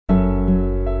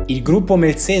Il gruppo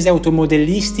melzese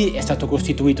automodellisti è stato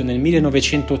costituito nel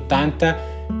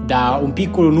 1980 da un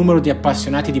piccolo numero di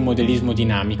appassionati di modellismo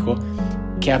dinamico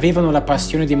che avevano la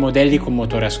passione dei modelli con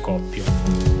motore a scoppio.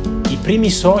 I primi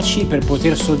soci, per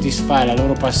poter soddisfare la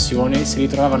loro passione, si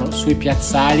ritrovavano sui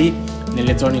piazzali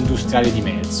nelle zone industriali di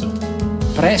Melzo.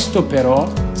 Presto però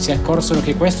si accorsero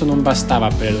che questo non bastava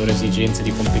per le loro esigenze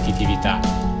di competitività,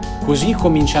 così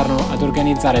cominciarono ad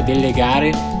organizzare delle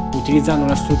gare utilizzando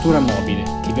una struttura mobile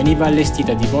che veniva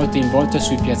allestita di volta in volta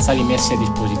sui piazzali messi a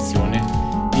disposizione,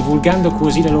 divulgando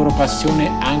così la loro passione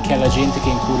anche alla gente che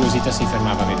incuriosita si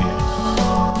fermava a vedere.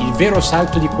 Il vero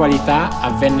salto di qualità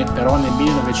avvenne però nel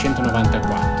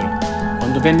 1994,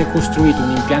 quando venne costruito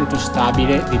un impianto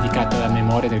stabile dedicato alla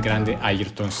memoria del grande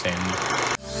Ayrton Senna.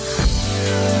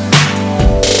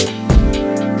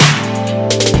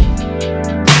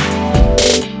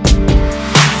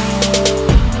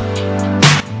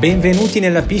 Benvenuti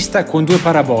nella pista con due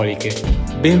paraboliche,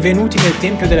 benvenuti nel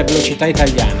tempio della velocità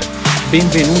italiana,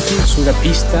 benvenuti sulla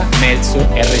pista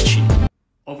MELZORC.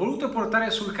 Ho voluto portare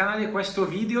sul canale questo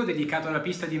video dedicato alla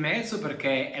pista di Melzo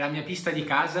perché è la mia pista di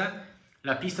casa,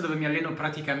 la pista dove mi alleno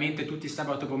praticamente tutti i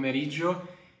sabato pomeriggio,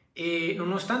 e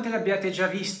nonostante l'abbiate già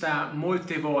vista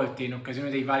molte volte in occasione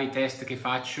dei vari test che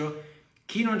faccio,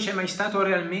 chi non c'è mai stato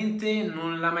realmente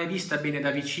non l'ha mai vista bene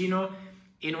da vicino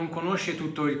e non conosce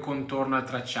tutto il contorno al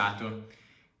tracciato.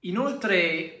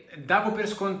 Inoltre davo per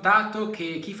scontato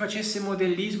che chi facesse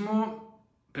modellismo,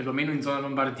 perlomeno in zona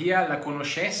Lombardia, la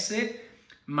conoscesse,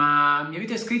 ma mi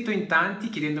avete scritto in tanti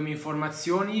chiedendomi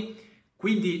informazioni,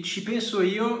 quindi ci penso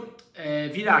io.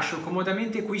 Vi lascio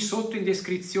comodamente qui sotto in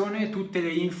descrizione tutte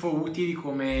le info utili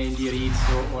come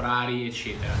indirizzo, orari,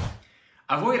 eccetera.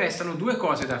 A voi restano due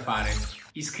cose da fare: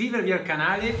 iscrivervi al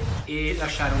canale e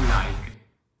lasciare un like.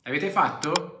 L'avete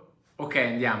fatto? Ok,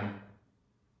 andiamo.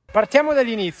 Partiamo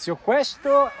dall'inizio.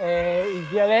 Questo è il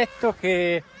vialetto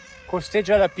che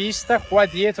costeggia la pista. Qua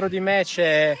dietro di me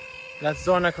c'è la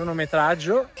zona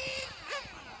cronometraggio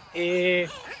e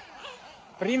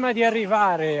prima di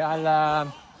arrivare alla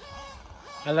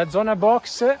zona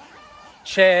box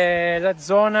c'è la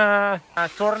zona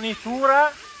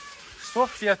tornitura,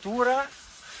 soffiatura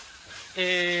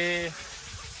e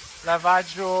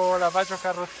lavaggio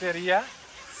carrozzeria.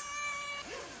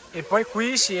 E poi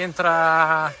qui si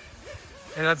entra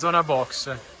nella zona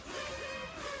box.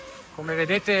 Come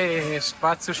vedete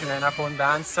spazio ce n'è in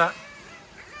abbondanza,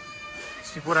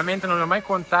 sicuramente non li ho mai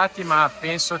contati ma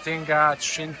penso tenga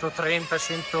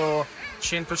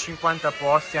 130-150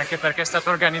 posti, anche perché è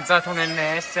stato organizzato un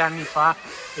NS anni fa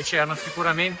e c'erano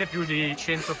sicuramente più di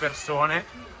 100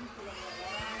 persone.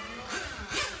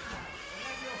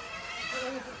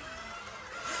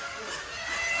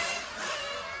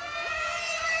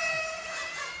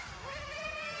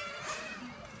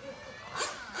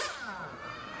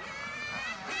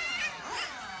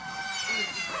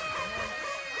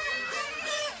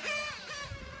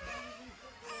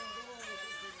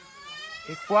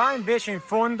 E qua invece in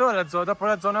fondo, dopo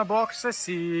la zona box,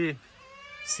 si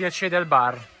accede al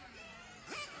bar.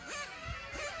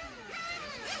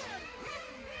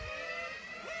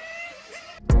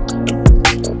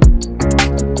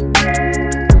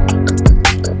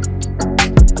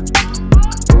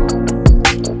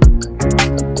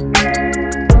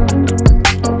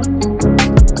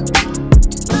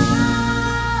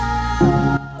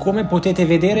 Come potete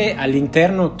vedere,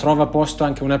 all'interno trova posto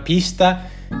anche una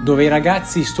pista dove i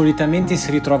ragazzi solitamente si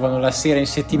ritrovano la sera in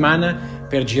settimana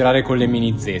per girare con le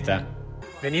mini Z.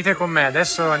 Venite con me,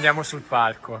 adesso andiamo sul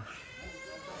palco.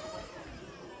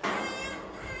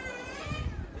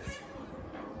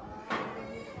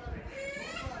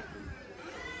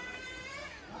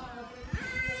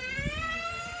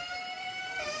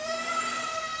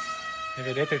 E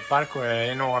vedete, il palco è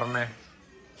enorme.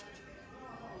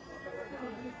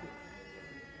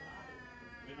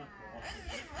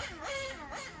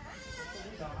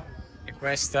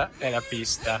 Questa è la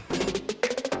pista.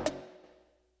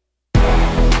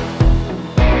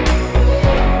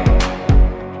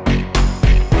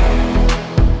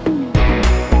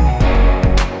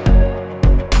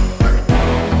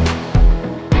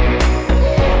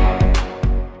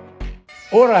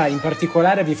 Ora in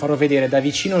particolare vi farò vedere da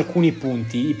vicino alcuni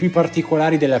punti, i più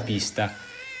particolari della pista.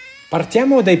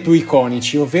 Partiamo dai più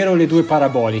iconici, ovvero le due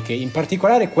paraboliche. In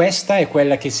particolare questa è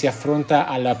quella che si affronta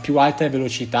alla più alta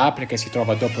velocità perché si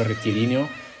trova dopo il rettilineo.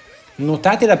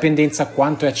 Notate la pendenza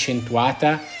quanto è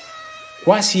accentuata.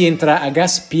 Qua si entra a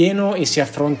gas pieno e si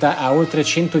affronta a oltre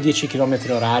 110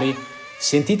 km/h.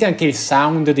 Sentite anche il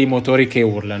sound dei motori che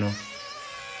urlano.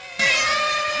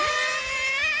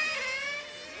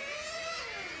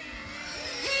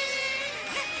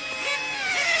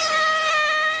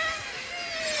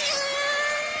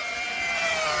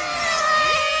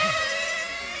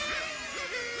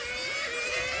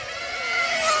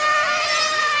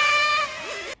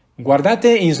 Guardate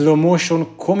in slow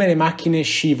motion come le macchine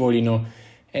scivolino,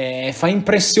 fa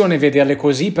impressione vederle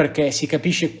così perché si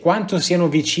capisce quanto siano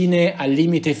vicine al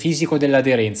limite fisico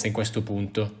dell'aderenza in questo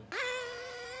punto.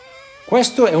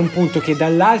 Questo è un punto che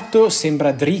dall'alto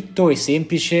sembra dritto e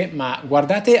semplice, ma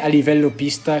guardate a livello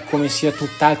pista come sia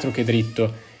tutt'altro che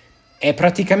dritto. È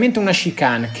praticamente una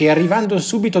chicane che arrivando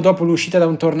subito dopo l'uscita da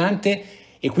un tornante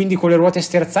e quindi con le ruote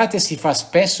sterzate si fa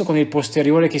spesso con il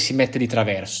posteriore che si mette di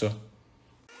traverso.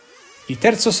 Il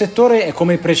terzo settore è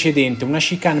come il precedente, una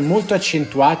chicane molto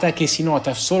accentuata che si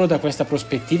nota solo da questa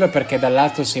prospettiva perché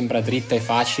dall'alto sembra dritta e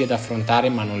facile da affrontare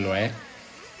ma non lo è,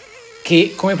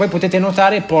 che come poi potete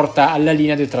notare porta alla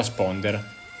linea del transponder.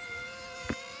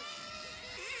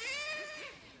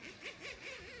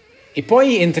 E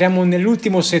poi entriamo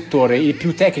nell'ultimo settore, il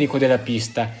più tecnico della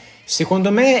pista.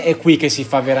 Secondo me è qui che si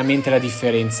fa veramente la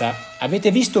differenza.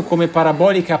 Avete visto come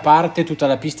parabolica parte tutta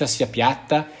la pista sia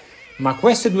piatta? Ma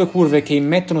queste due curve che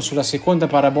immettono sulla seconda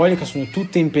parabolica sono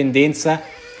tutte in pendenza,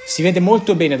 si vede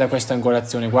molto bene da questa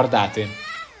angolazione, guardate.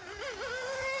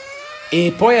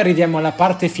 E poi arriviamo alla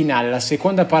parte finale, la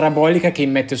seconda parabolica che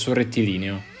immette sul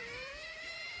rettilineo.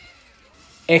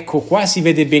 Ecco, qua si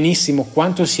vede benissimo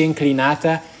quanto sia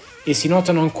inclinata e si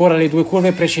notano ancora le due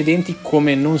curve precedenti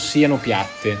come non siano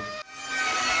piatte.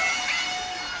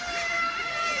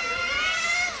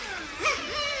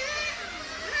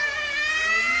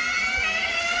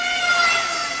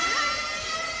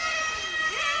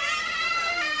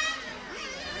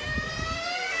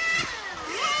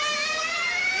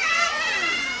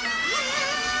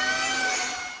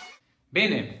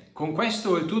 Bene, con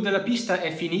questo il tour della pista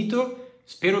è finito,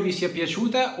 spero vi sia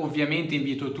piaciuta, ovviamente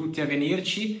invito tutti a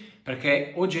venirci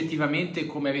perché oggettivamente,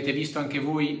 come avete visto anche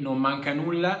voi, non manca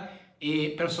nulla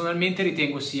e personalmente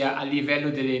ritengo sia a livello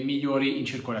delle migliori in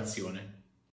circolazione.